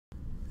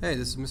Hey,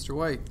 this is Mr.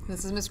 White.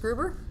 This is Miss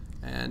Gruber.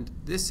 And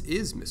this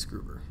is Miss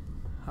Gruber.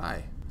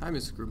 Hi. Hi,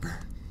 Miss Gruber.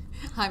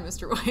 Hi,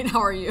 Mr. White. How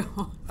are you?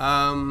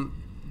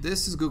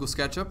 This is Google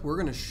Sketchup. We're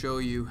going to show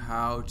you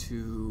how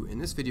to, in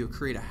this video,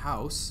 create a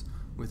house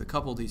with a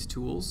couple of these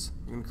tools.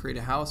 We're going to create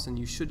a house, and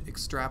you should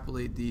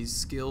extrapolate these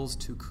skills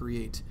to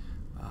create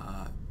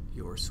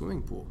your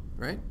swimming pool,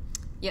 right?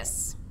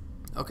 Yes.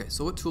 Okay,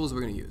 so what tools are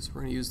we going to use?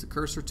 We're going to use the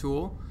cursor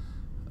tool,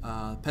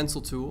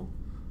 pencil tool.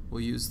 We'll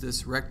use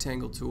this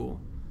rectangle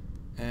tool.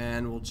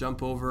 And we'll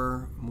jump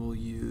over,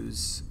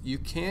 you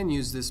can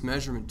use this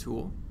measurement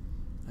tool.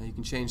 You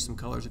can change some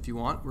colors if you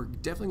want. We're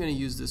definitely going to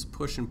use this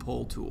push and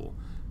pull tool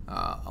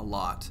a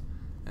lot.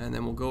 And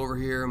then we'll go over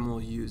here and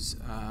we'll use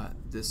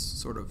this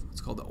sort of,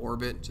 it's called the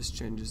orbit, just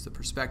changes the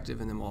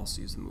perspective, and then we'll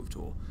also use the move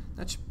tool.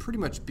 That should pretty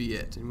much be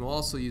it. And we'll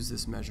also use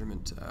this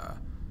measurement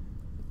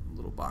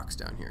little box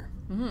down here.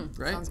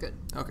 Mm-hmm. Right? Sounds good.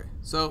 Okay,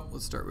 so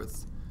let's start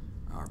with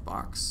our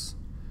box.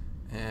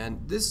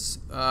 And this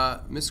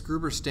Miss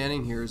Gruber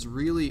standing here is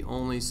really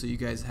only so you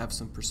guys have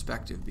some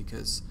perspective,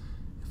 because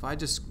if I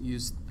just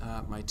use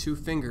my two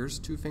finger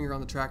on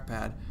the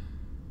trackpad,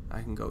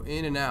 I can go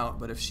in and out,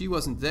 but if she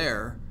wasn't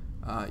there,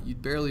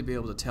 you'd barely be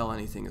able to tell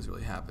anything is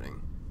really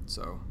happening.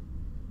 So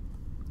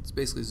it's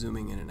basically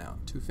zooming in and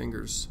out. Two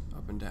fingers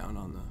up and down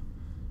on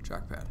the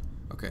trackpad.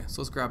 Okay,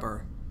 so let's grab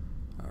our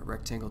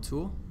rectangle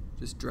tool.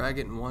 Just drag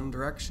it in one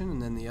direction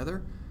and then the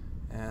other,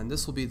 and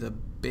this will be the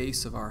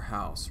base of our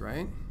house,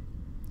 right?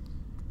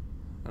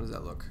 How does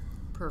that look?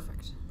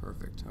 Perfect.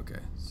 Perfect.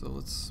 Okay, so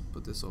let's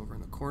put this over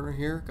in the corner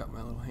here. Got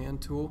my little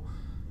hand tool.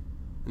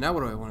 And now what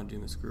do I want to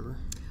do, Miss Gruber?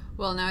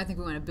 Well, now I think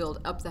we want to build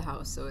up the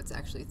house so it's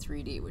actually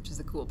 3D, which is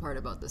the cool part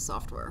about this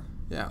software.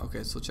 Yeah,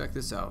 okay, so check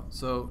this out.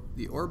 So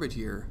the orbit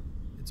here,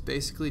 it's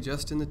basically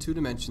just in the two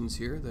dimensions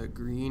here, the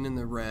green and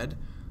the red.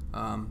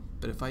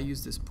 But if I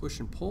use this push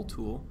and pull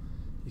tool,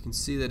 you can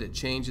see that it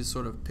changes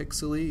sort of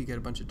pixely. You get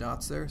a bunch of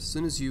dots there. As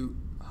soon as you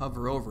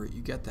hover over it,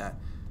 you get that.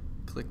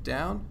 Click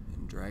down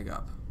and drag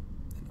up.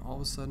 And all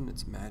of a sudden,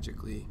 it's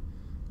magically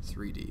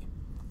 3D.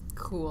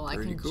 Cool.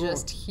 Pretty I can cool.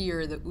 just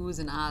hear the oohs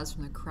and ahs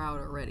from the crowd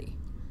already.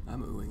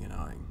 I'm oohing and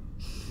ahhing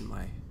in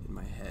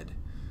my head.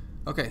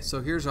 Okay,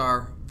 so here's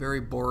our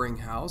very boring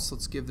house.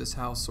 Let's give this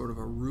house sort of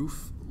a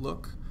roof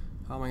look.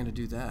 How am I going to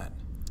do that?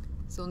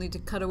 So we'll need to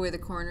cut away the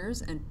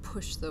corners and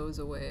push those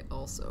away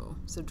also.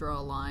 So draw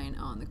a line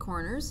on the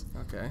corners.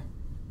 Okay.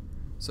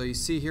 So you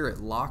see here it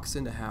locks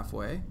into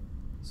halfway.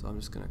 So I'm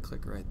just going to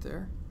click right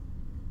there.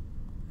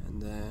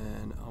 And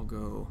then I'll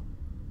go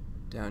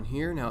down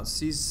here. Now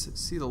see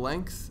the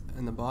length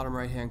in the bottom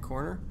right hand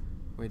corner,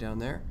 way down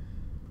there.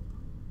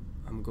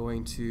 I'm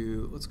going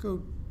to, let's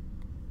go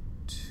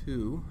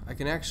 2. I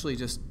can actually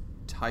just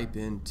type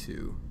in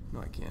 2. No,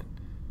 I can't.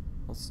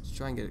 Let's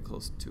try and get it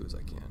close to 2 as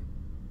I can.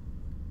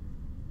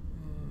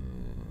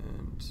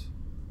 And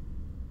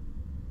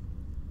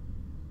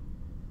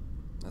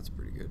that's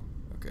pretty good.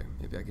 Okay,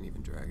 maybe I can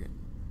even drag it.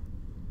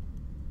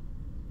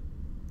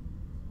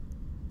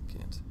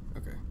 Can't.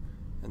 Okay.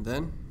 And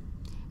then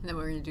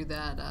we're going to do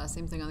that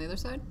same thing on the other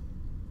side.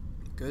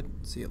 Good.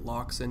 See, it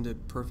locks into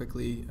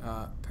perfectly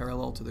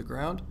parallel to the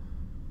ground.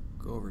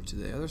 Go over to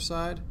the other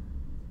side,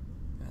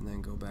 and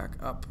then go back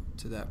up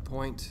to that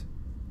point.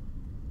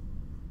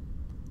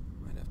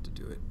 Might have to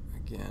do it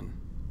again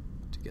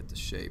to get the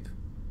shape.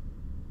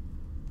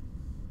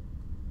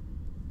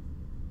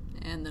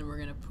 And then we're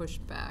going to push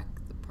back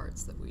the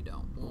parts that we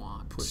don't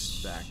want.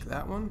 Push back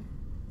that one,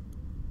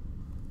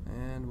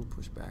 and we'll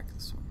push back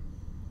this one.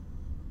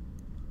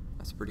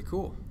 That's pretty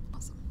cool.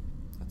 Awesome.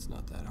 That's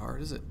not that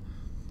hard, is it?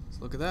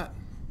 So look at that.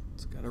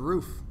 It's got a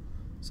roof.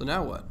 So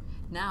now what?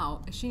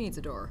 Now, she needs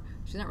a door.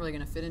 She's not really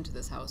going to fit into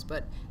this house,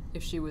 but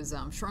if she was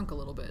shrunk a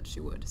little bit,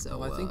 she would.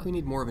 So I think we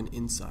need more of an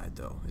inside,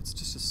 though. It's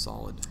just a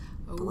solid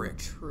brick.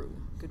 True.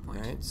 Good point.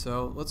 All right,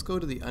 so let's go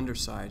to the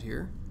underside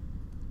here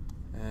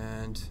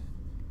and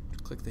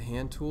click the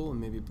hand tool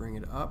and maybe bring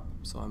it up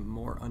so I'm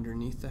more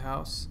underneath the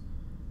house.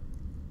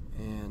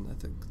 And I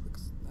think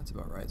that's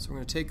about right. So we're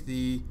going to take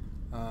the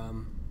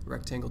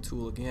rectangle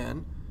tool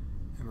again,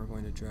 and we're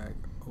going to drag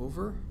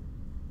over, and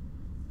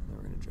then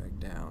we're going to drag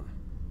down.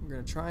 We're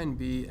going to try and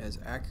be as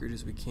accurate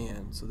as we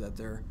can so that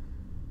they're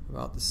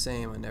about the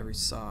same on every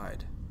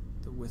side,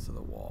 the width of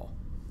the wall.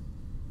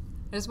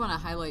 I just want to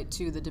highlight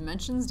too the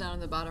dimensions down in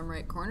the bottom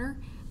right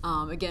corner.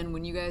 Again,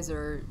 when you guys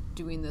are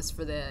doing this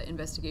for the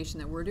investigation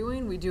that we're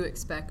doing, we do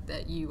expect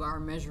that you are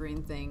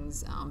measuring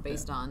things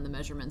based on the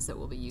measurements that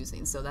we'll be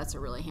using. So that's a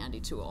really handy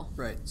tool.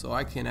 Right. So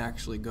I can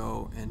actually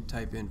go and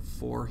type in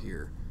 4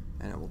 here,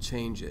 and it will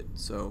change it.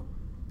 So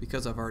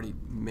because I've already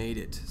made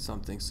it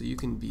something, so you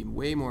can be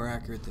way more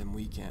accurate than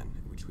we can,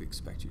 which we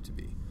expect you to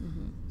be.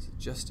 Mm-hmm. It's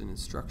just an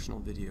instructional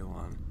video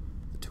on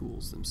the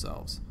tools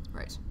themselves.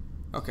 Right.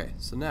 Okay,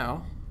 so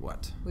now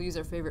what? We'll use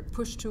our favorite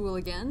push tool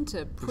again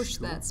to push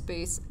that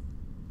space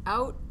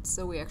out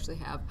so we actually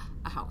have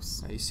a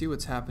house. Now you see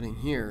what's happening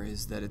here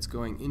is that it's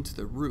going into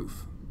the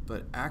roof,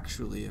 but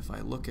actually if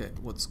I look at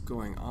what's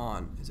going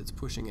on is it's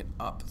pushing it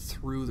up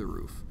through the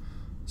roof.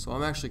 So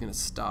I'm actually going to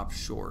stop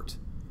short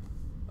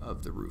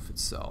of the roof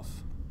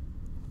itself.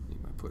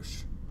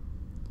 push.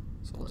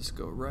 So I'll just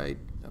go right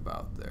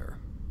about there.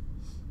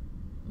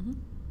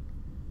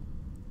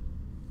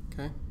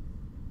 Okay.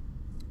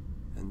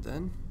 And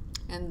then?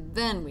 And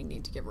then we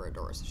need to give her a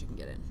door so she can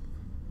get in.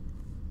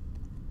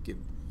 Give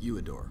you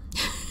a door.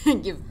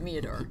 Give me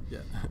a door. Yeah.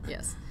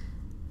 Yes.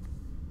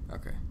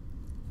 Okay.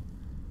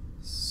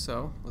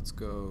 So let's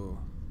go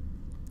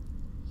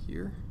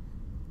here.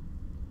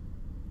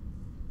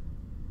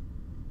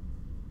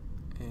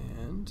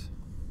 And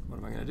what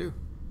am I going to do?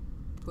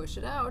 Push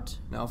it out.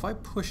 Now if I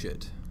push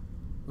it,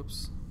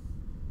 whoops.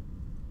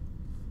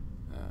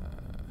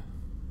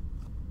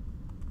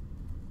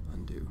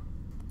 Undo.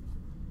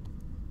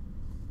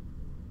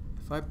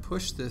 If I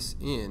push this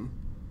in,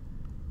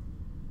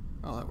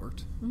 oh, that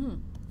worked.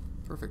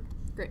 Perfect.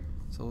 Great.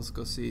 So let's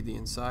go see the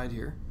inside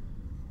here.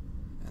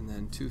 And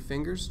then 2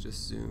 fingers,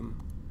 just zoom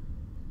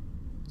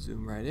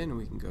right in, and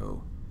we can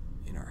go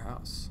in our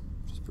house,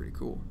 which is pretty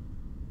cool.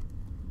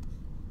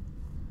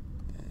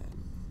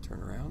 And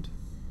turn around.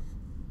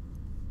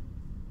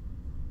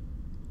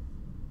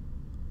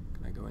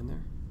 Can I go in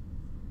there?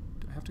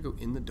 Do I have to go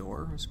in the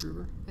door, Ms.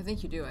 Gruber? I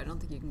think you do. I don't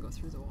think you can go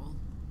through the wall.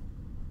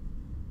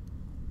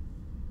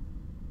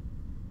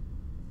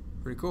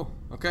 Pretty cool.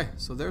 Okay,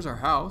 so there's our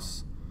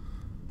house.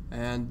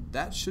 And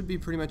that should be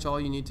pretty much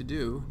all you need to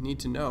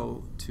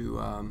know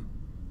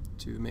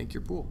to make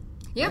your pool.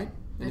 Yep. Right?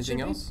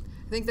 Anything else?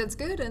 I think that's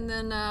good. And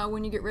then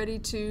when you get ready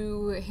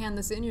to hand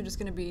this in, you're just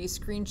going to be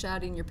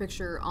screenshotting your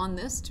picture on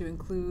this to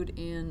include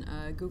in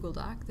a Google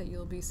Doc that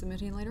you'll be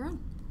submitting later on.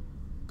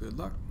 Good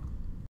luck.